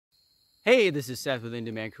Hey, this is Seth with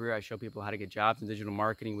In-Demand Career. I show people how to get jobs in digital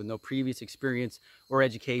marketing with no previous experience or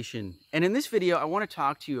education. And in this video, I want to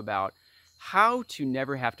talk to you about how to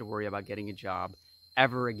never have to worry about getting a job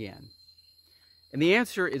ever again. And the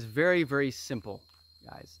answer is very, very simple,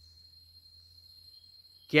 guys.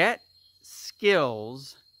 Get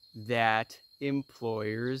skills that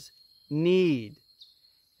employers need.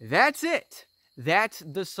 That's it. That's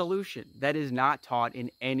the solution. That is not taught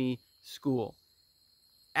in any school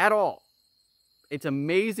at all. It's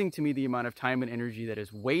amazing to me the amount of time and energy that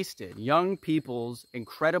is wasted. Young people's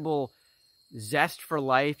incredible zest for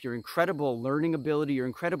life, your incredible learning ability, your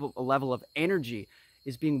incredible level of energy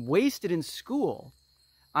is being wasted in school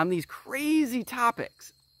on these crazy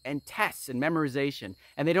topics and tests and memorization.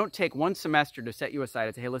 And they don't take one semester to set you aside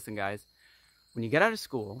and say, hey, listen, guys, when you get out of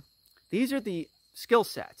school, these are the skill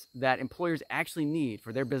sets that employers actually need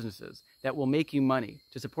for their businesses that will make you money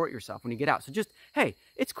to support yourself when you get out. So just, hey,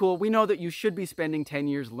 it's cool. We know that you should be spending 10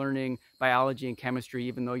 years learning biology and chemistry,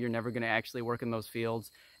 even though you're never going to actually work in those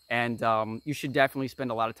fields. And you should definitely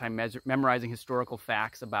spend a lot of time memorizing historical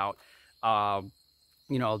facts about,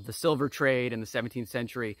 the silver trade in the 17th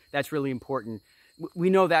century. That's really important.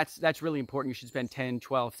 We know that's really important. You should spend 10,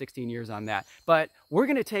 12, 16 years on that. But we're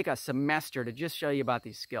going to take a semester to just show you about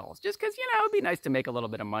these skills. Just because, it'd be nice to make a little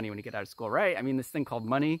bit of money when you get out of school, right? I mean, this thing called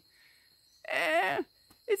money,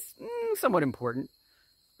 it's somewhat important.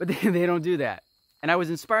 But they don't do that. And I was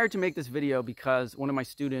inspired to make this video because one of my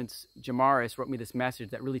students, Jamaris, wrote me this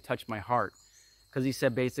message that really touched my heart. Because he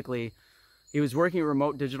said basically, he was working a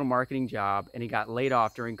remote digital marketing job and he got laid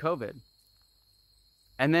off during COVID.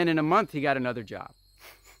 And then in a month, he got another job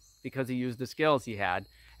because he used the skills he had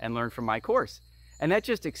and learned from my course. And that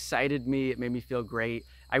just excited me. It made me feel great.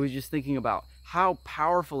 I was just thinking about how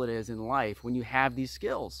powerful it is in life when you have these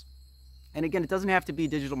skills. And again, it doesn't have to be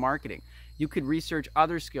digital marketing. You could research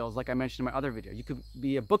other skills, like I mentioned in my other video. You could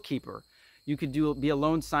be a bookkeeper. You could be a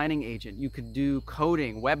loan signing agent. You could do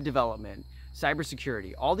coding, web development,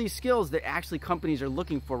 cybersecurity, all these skills that actually companies are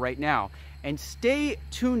looking for right now. And stay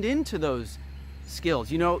tuned into those skills.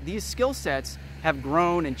 These skill sets have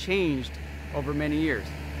grown and changed over many years.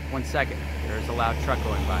 1 second, there's a loud truck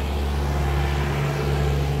going by.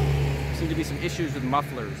 There seem to be some issues with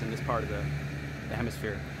mufflers in this part of the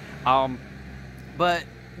hemisphere. But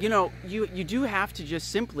you do have to just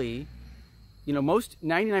simply, most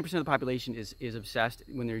 99% of the population is obsessed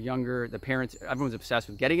when they're younger. The parents, everyone's obsessed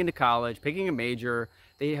with getting into college, picking a major.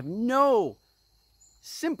 They have no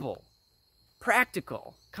simple,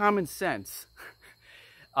 practical, common sense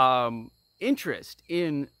interest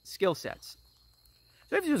in skill sets.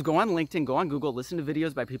 So what you have to do is go on LinkedIn, go on Google, listen to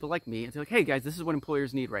videos by people like me and say, like, hey guys, this is what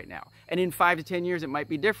employers need right now. And in 5 to 10 years, it might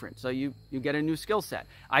be different. So you get a new skill set.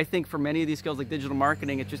 I think for many of these skills like digital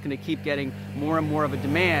marketing, it's just going to keep getting more and more of a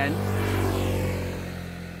demand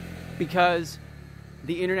because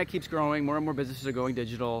the internet keeps growing, more and more businesses are going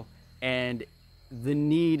digital, and the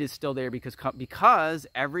need is still there because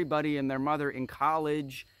everybody and their mother in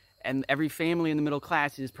college and every family in the middle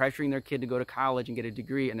class is pressuring their kid to go to college and get a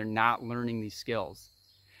degree, and they're not learning these skills.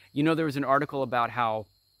 There was an article about how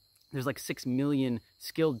there's like 6 million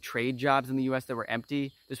skilled trade jobs in the US that were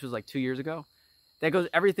empty. This was like 2 years ago. That goes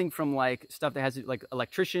everything from like stuff that has like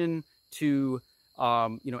electrician to,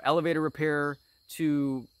 elevator repair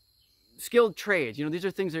to skilled trades. These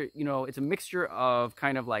are things that, it's a mixture of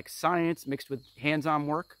kind of like science mixed with hands-on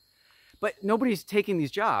work. But nobody's taking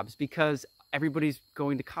these jobs because everybody's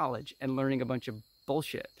going to college and learning a bunch of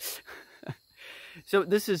bullshit. So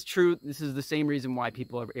this is true. This is the same reason why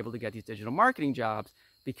people are able to get these digital marketing jobs,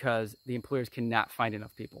 because the employers cannot find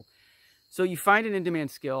enough people. So you find an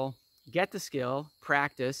in-demand skill, get the skill,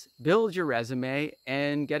 practice, build your resume,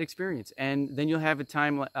 and get experience. And then you'll have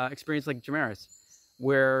a experience like Jamaris,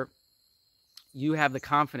 where you have the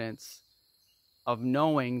confidence of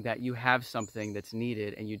knowing that you have something that's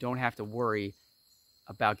needed and you don't have to worry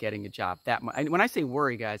about getting a job that much. When I say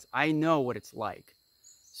worry, guys, I know what it's like.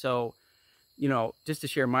 So, just to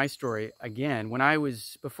share my story again,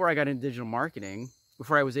 before I got into digital marketing,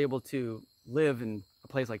 before I was able to live in a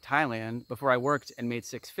place like Thailand, before I worked and made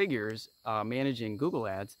 6 figures managing Google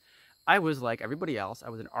ads, I was like everybody else. I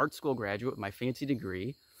was an art school graduate with my fancy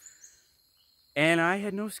degree, and I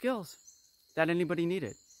had no skills that anybody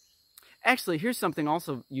needed. Actually, here's something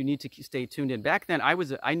also you need to stay tuned in. Back then,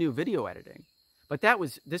 I knew video editing. But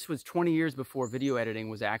this was 20 years before video editing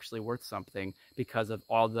was actually worth something because of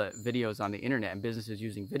all the videos on the internet and businesses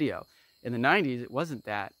using video. In the 90s, it wasn't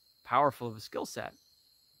that powerful of a skill set.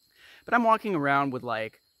 But I'm walking around with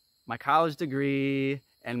like my college degree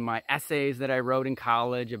and my essays that I wrote in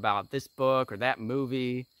college about this book or that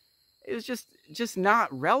movie. it was just not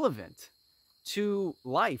relevant to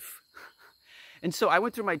life. And so I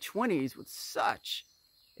went through my 20s with such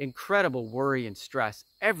incredible worry and stress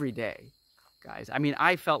every day, guys. I mean,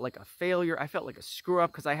 I felt like a failure. I felt like a screw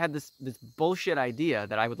up because I had this bullshit idea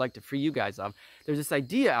that I would like to free you guys of. There's this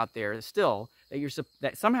idea out there still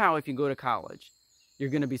that somehow if you go to college, you're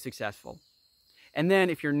going to be successful. And then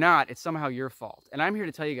if you're not, it's somehow your fault. And I'm here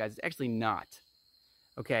to tell you guys, it's actually not.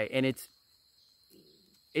 Okay, and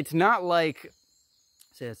it's not like it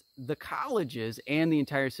says the colleges and the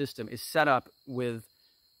entire system is set up with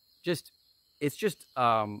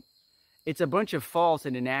it's a bunch of false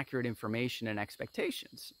and inaccurate information and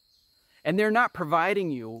expectations. And they're not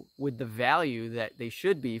providing you with the value that they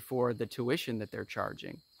should be for the tuition that they're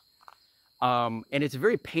charging. And it's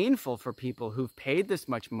very painful for people who've paid this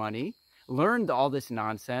much money, learned all this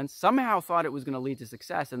nonsense, somehow thought it was going to lead to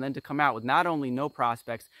success, and then to come out with not only no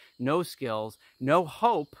prospects, no skills, no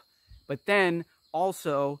hope, but then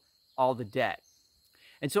also all the debt.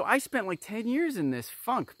 And so I spent like 10 years in this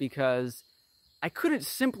funk because I couldn't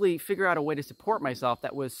simply figure out a way to support myself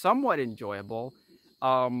that was somewhat enjoyable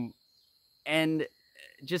and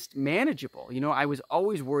just manageable. You know, I was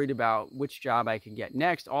always worried about which job I could get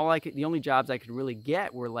next. The only jobs I could really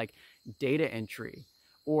get were like data entry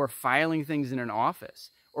or filing things in an office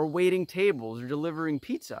or waiting tables or delivering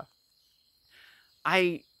pizza.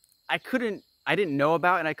 I didn't know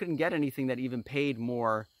about, and I couldn't get anything that even paid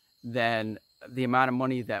more than the amount of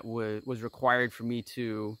money that was required for me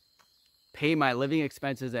to pay my living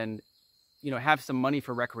expenses and, you know, have some money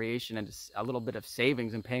for recreation and a little bit of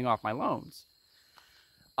savings and paying off my loans.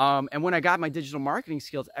 And when I got my digital marketing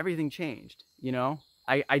skills, everything changed. You know,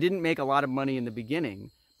 I didn't make a lot of money in the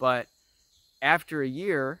beginning, but after a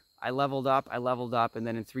year, I leveled up, and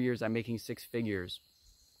then in 3 years, I'm making 6 figures.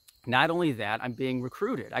 Not only that, I'm being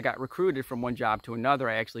recruited. I got recruited from one job to another.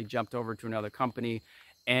 I actually jumped over to another company,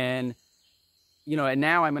 and you know, and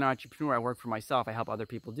now I'm an entrepreneur. I work for myself. I help other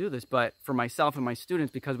people do this. But for myself and my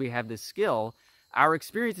students, because we have this skill, our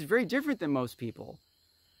experience is very different than most people.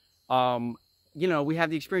 You know, we have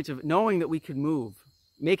the experience of knowing that we could move,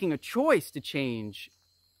 making a choice to change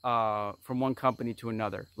from one company to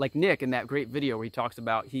another. Like Nick in that great video where he talks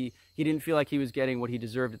about he didn't feel like he was getting what he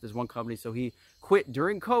deserved at this one company, so he quit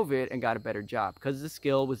during COVID and got a better job because the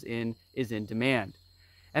skill is in demand.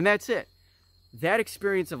 And that's it. That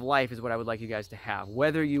experience of life is what I would like you guys to have,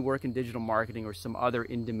 whether you work in digital marketing or some other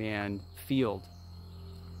in-demand field.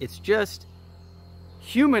 It's just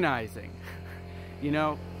humanizing, you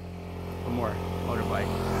know. One more motorbike.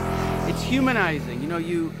 It's humanizing, you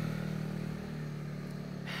know.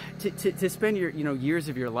 To spend your years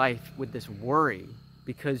of your life with this worry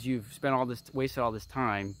because you've wasted all this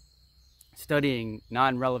time studying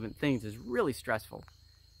non-relevant things is really stressful.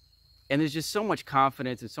 And there's just so much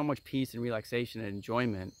confidence and so much peace and relaxation and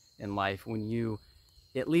enjoyment in life when you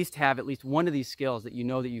at least have one of these skills that you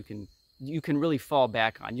know that you can really fall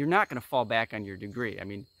back on. You're not going to fall back on your degree. I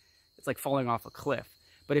mean, it's like falling off a cliff.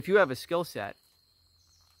 But if you have a skill set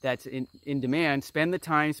that's in demand, spend the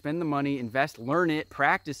time, spend the money, invest, learn it,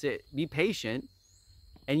 practice it, be patient,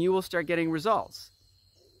 and you will start getting results.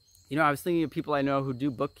 You know, I was thinking of people I know who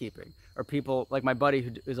do bookkeeping, or people like my buddy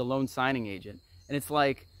who is a loan signing agent. And it's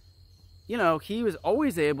like, you know, he was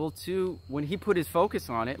always able to, when he put his focus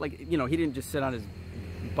on it, like, you know, he didn't just sit on his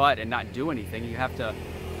butt and not do anything. You have to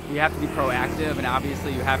be proactive, and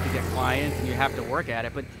obviously you have to get clients and you have to work at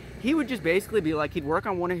it. But he would just basically be like, he'd work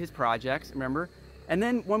on one of his projects, remember? And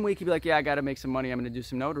then one week he'd be like, yeah, I got to make some money. I'm going to do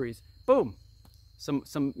some notaries. Boom.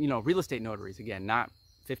 Some, you know, real estate notaries, again, not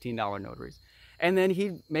 $15 notaries. And then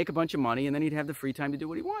he'd make a bunch of money, and then he'd have the free time to do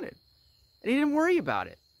what he wanted. And he didn't worry about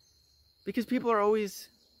it because people are always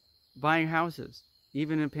buying houses,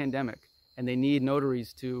 even in a pandemic, and they need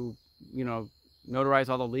notaries to, you know, notarize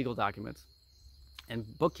all the legal documents. And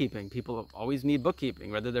bookkeeping, people always need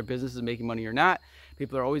bookkeeping, whether their business is making money or not.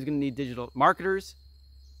 People are always going to need digital marketers,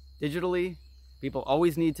 digitally. People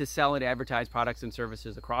always need to sell and advertise products and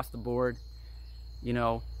services across the board. You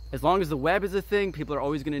know, as long as the web is a thing, people are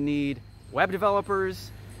always going to need web developers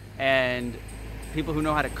and people who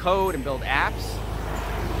know how to code and build apps.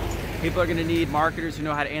 People are going to need marketers who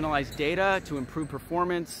know how to analyze data to improve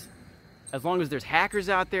performance. As long as there's hackers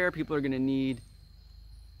out there, people are going to need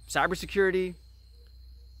cybersecurity.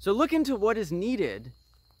 So look into what is needed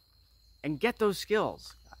and get those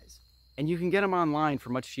skills, guys. And you can get them online for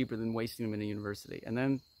much cheaper than wasting them in a university. And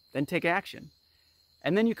then take action.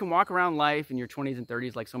 And then you can walk around life in your 20s and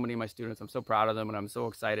 30s like so many of my students. I'm so proud of them, and I'm so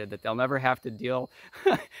excited that they'll never have to deal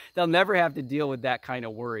with that kind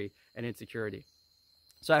of worry and insecurity.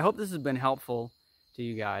 So I hope this has been helpful to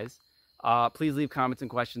you guys. Please leave comments and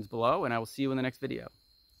questions below, and I will see you in the next video.